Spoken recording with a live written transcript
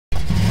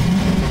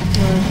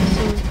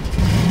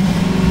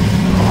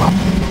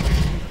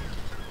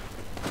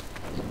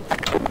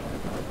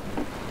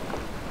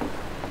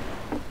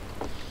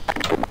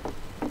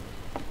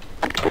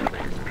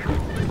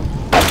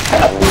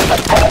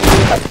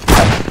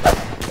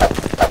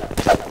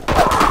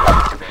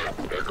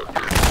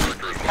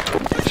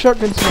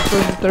shotgun's my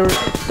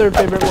third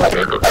favorite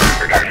weapon.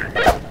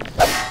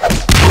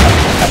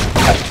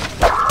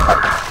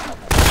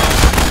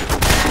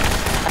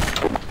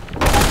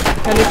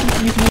 And if you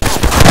can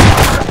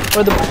use,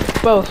 or the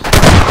both.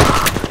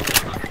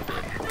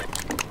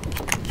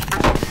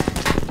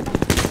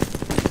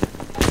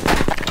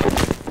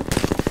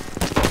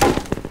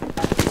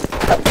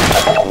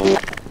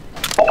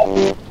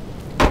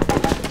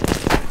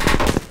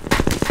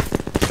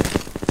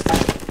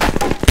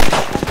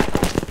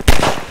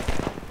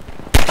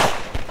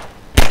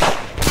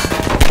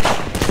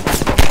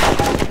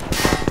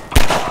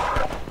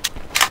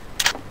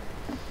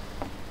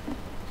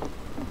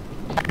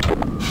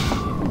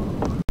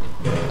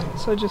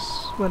 So I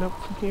just went up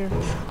from here.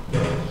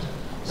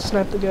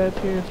 Sniped the guy up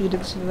here if you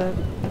didn't see that.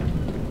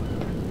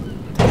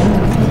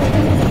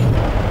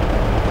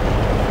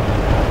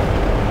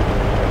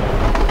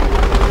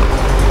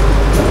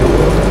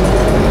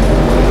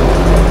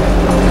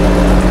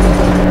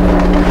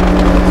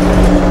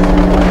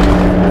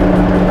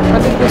 I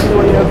think this is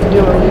what you have to do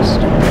at least.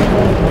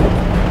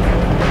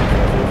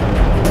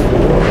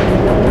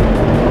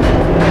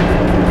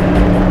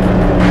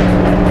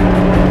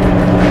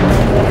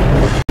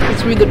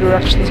 Let's read the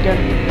directions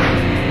again.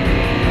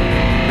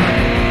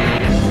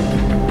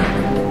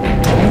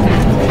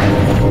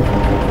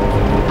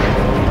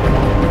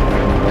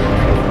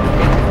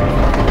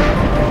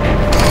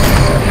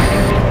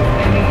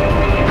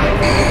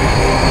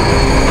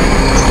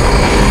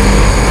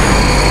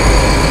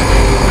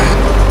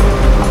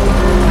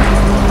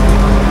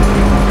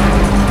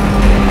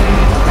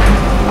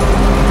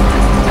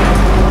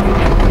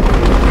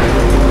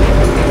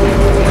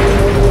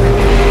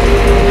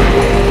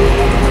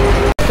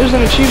 There's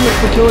an achievement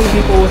for killing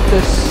people with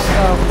this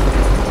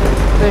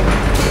thing.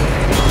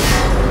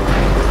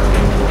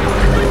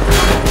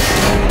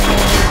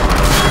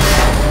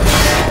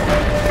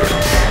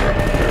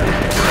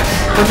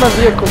 Where's my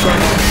vehicle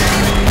going?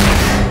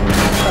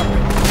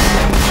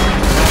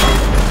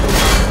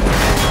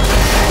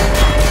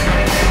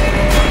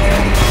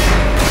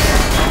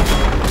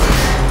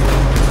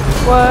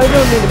 Well, I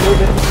don't need to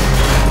move it.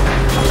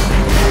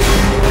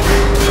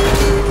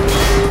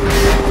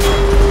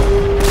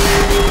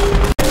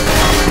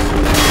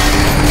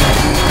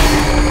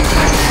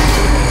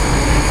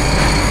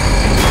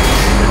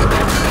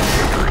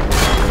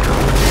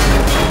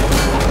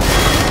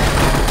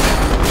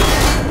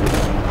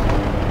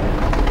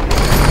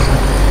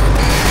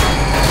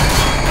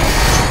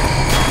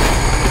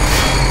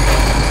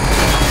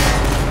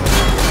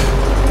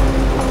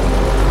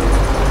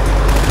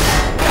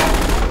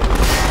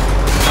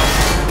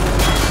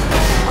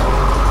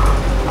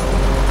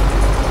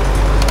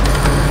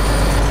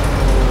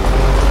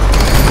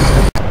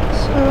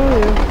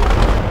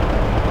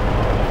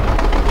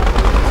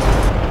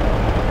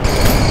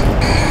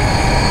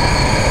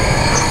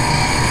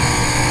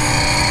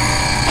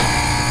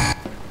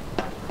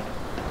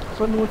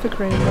 Fun with the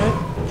crane, right?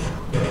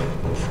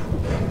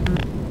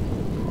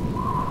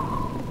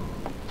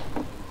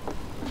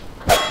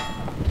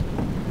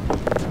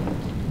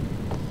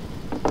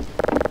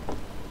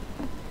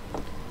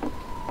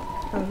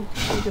 I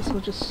guess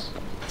we'll just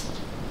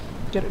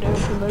get it down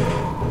from there.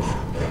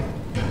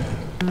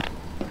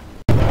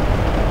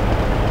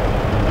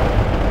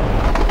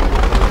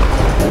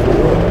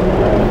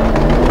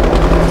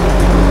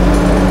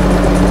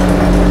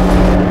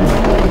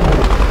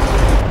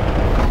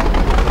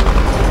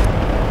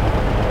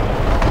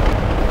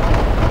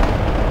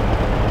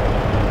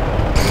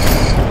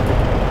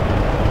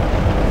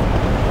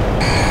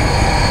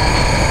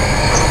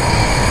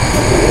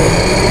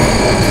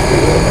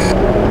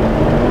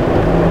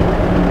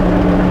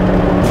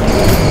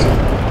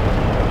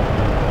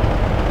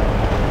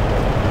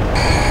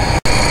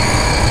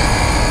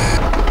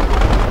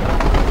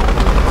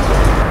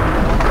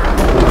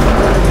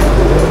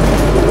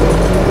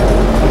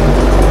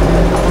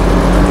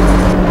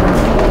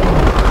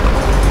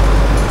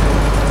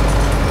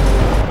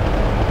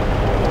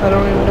 I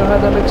don't even know how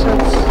that makes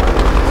sense.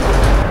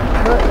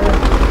 But,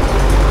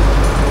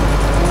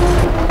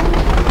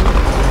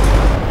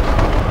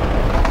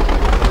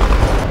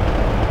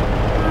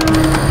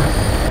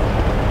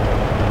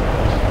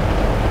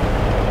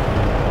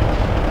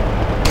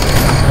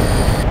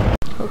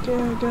 okay,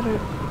 I got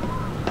it.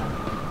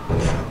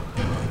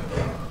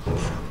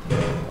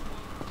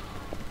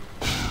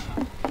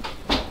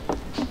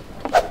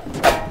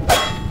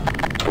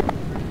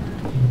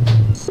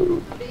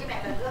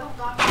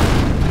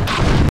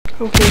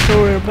 Okay,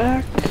 so we're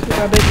back.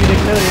 I bet you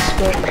didn't notice,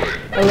 but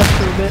I left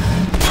for a bit.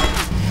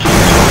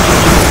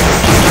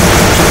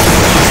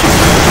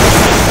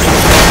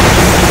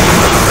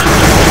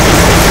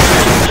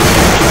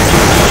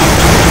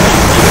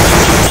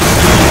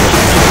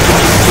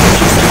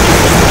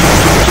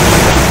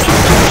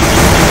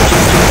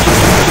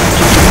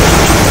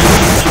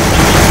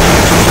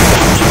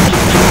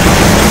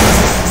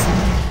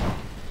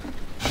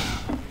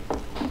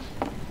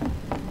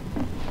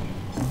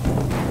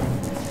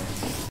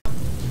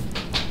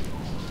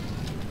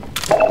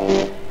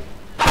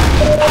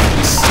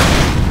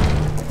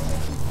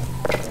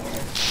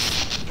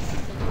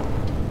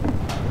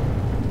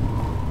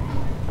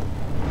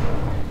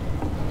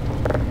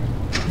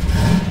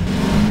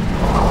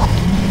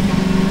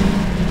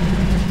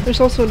 There's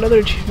also another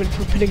achievement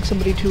for pinning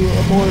somebody to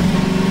a board.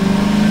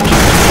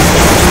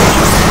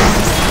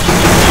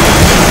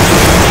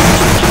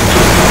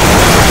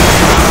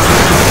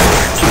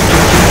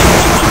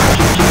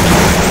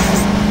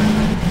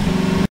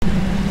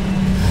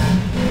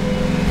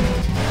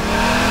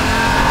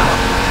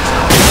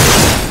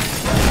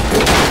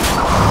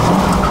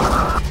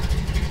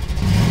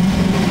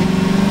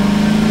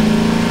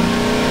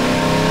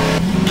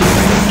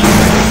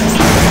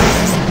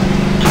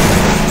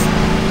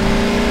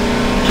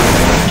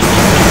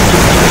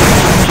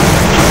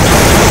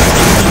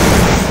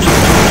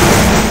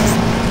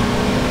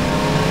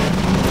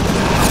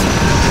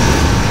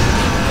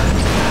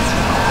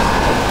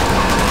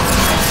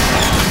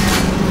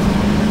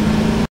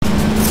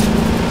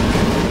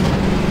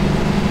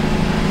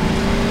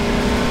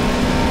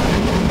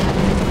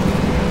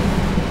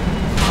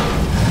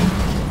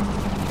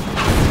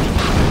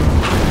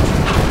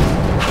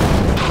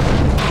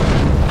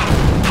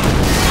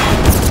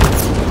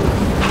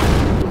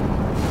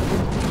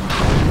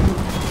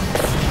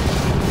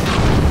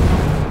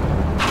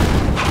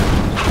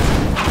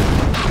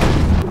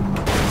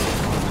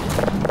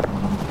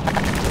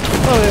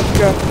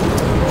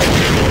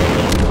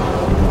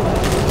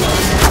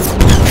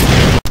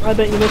 I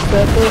bet you missed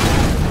that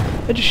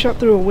though. I just shot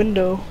through a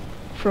window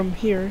from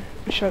here.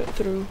 I shot it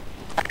through.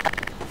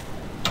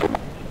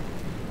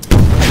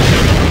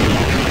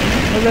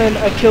 And then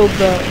I killed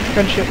the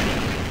gunship.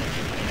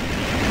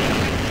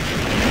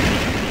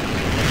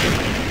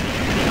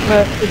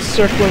 But it's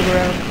circling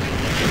around.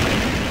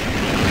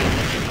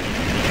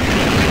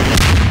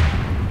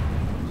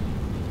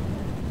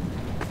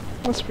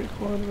 That's pretty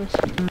cool anyways.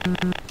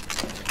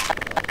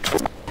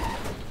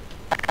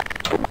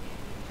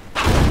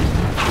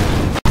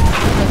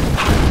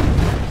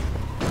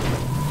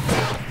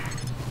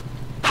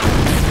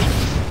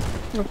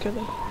 Okay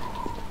then.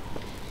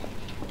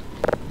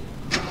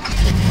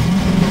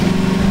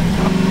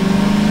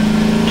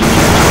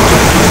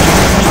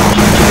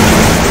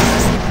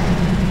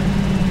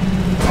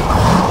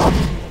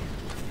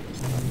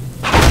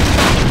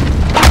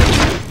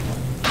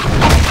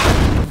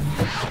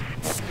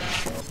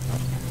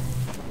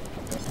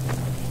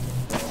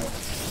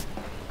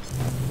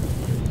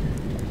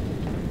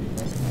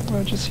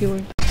 Oh, just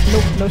healing.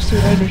 Nope, no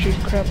student energy.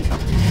 Crap.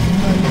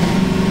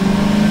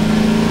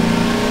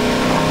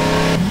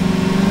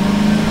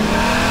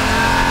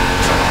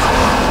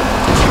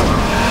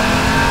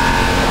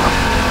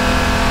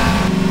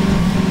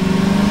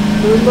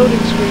 The loading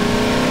screen.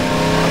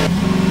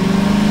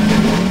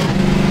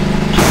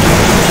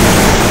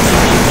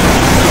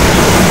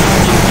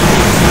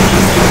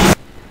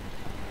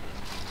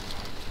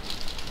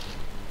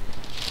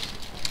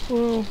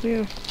 Well,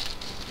 yeah.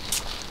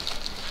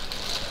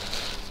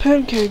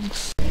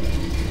 Pancakes.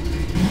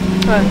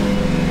 Hi.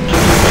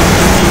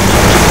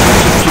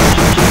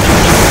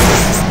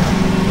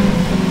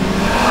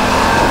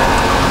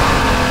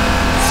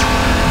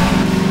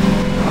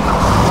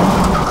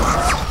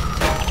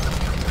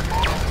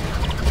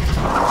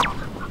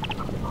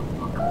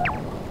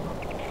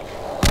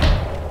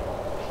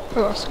 I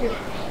lost it.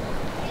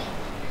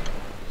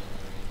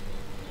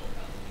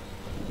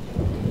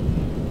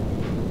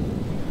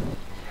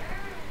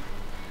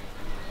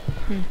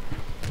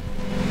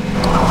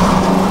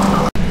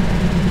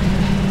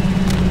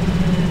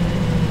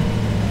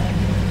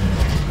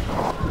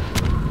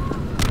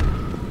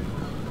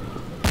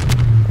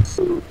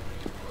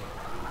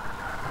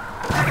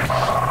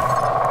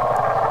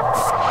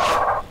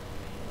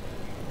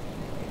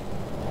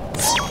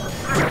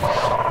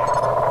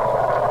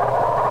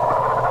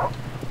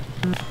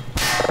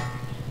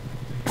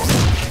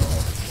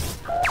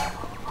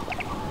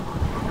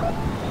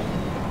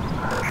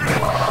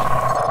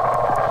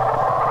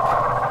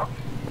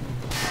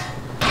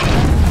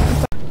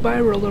 Bye,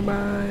 roller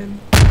mine.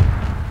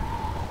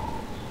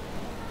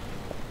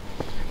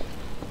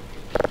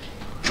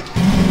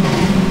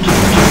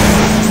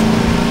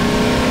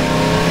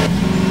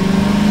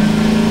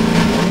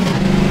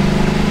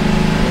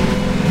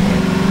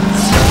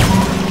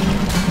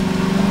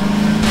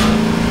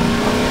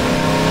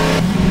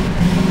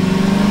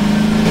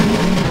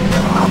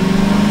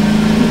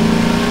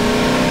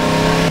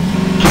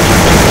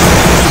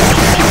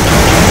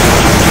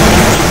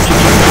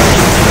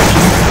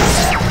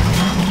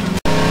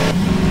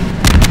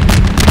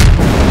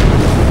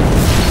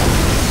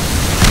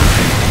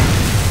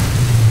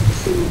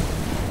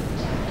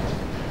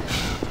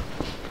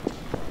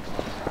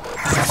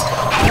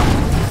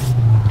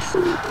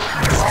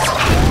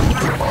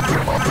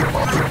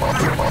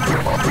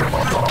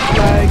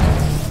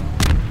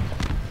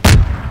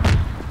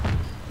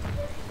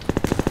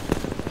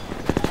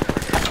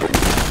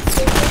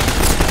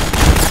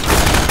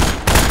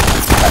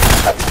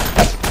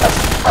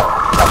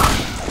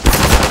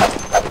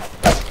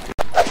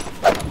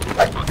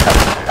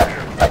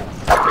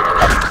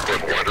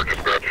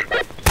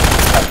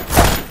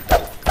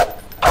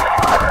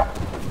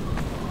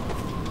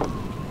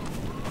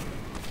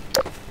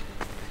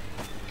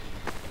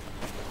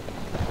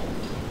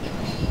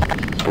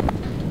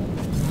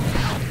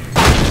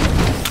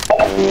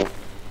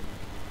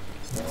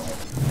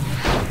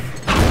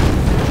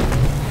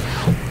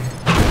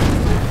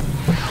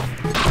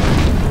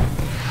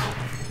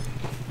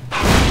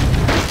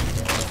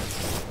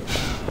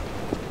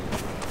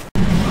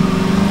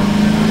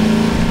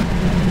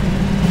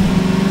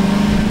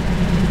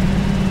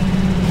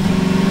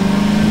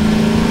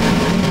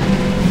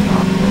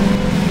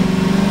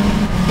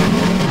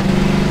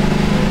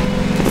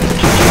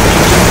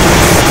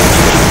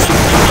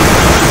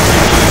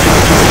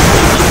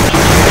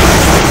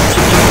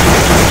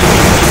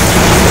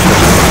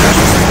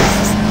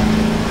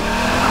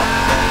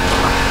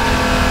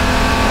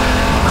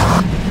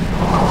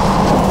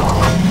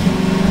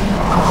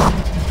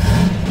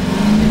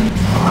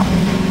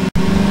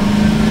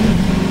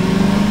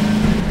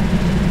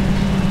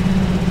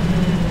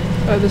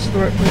 This is the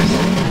right place.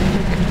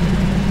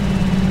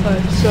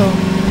 So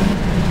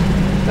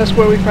that's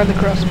where we find the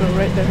crossbow,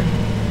 right there.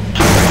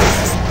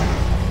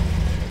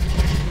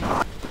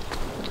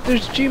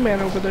 There's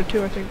G-Man over there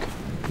too, I think.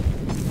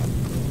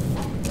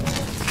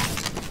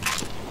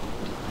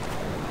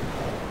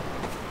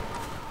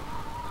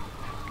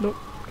 Nope,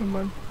 never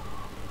mind.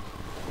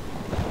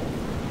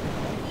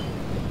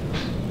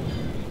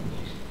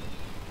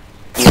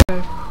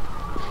 Okay.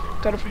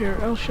 Got over here.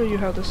 I'll show you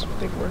how this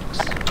thing works.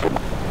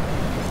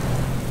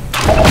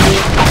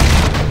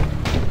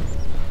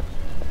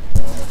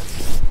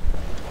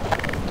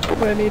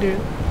 What I need to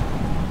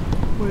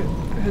wait,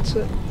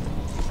 headset.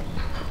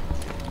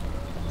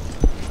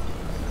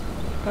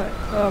 Alright,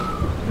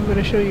 I'm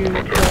gonna show you the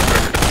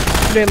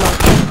grenade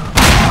launcher.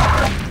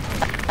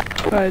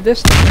 Alright,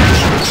 this thing.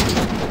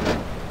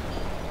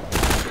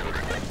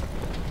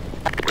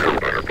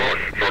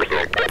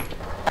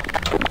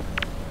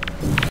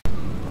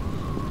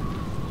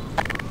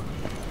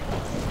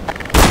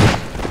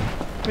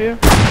 Yeah.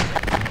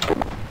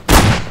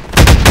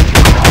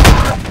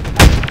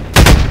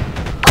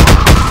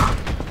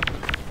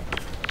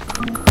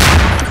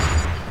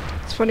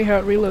 It's funny how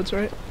it reloads,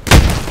 right?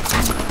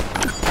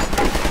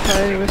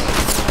 Anyways.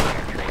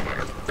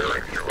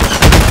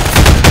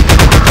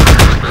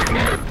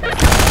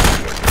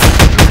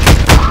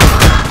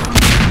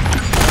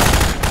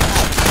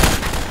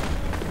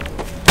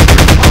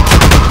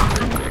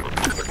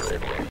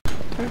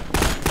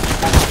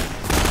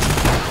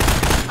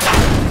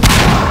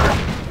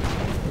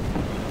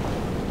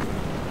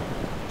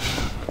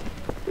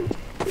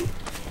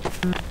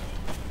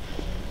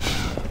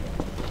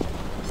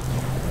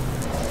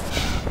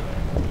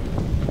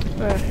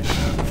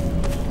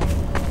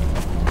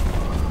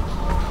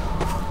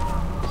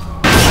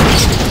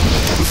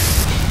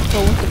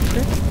 Oh, what the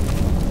frick?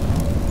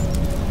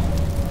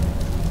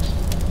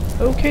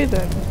 Okay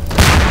then.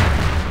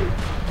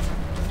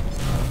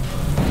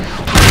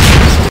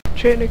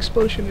 Chain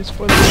explosion is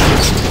for the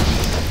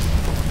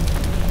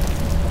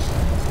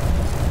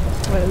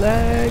my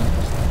leg.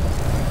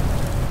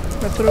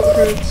 My throat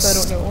hurts, I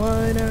don't know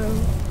why now.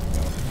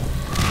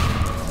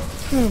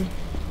 Oh,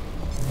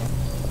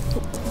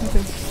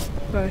 nothing.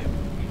 Bye.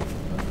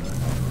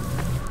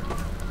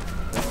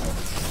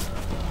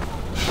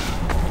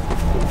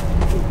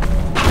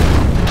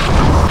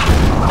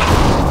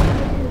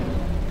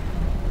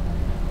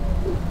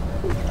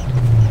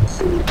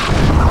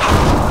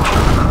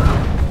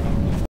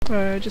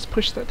 I just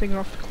pushed that thing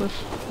off the cliff.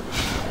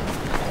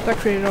 That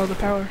created all the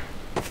power.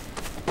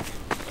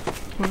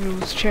 When it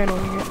was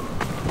channeling it.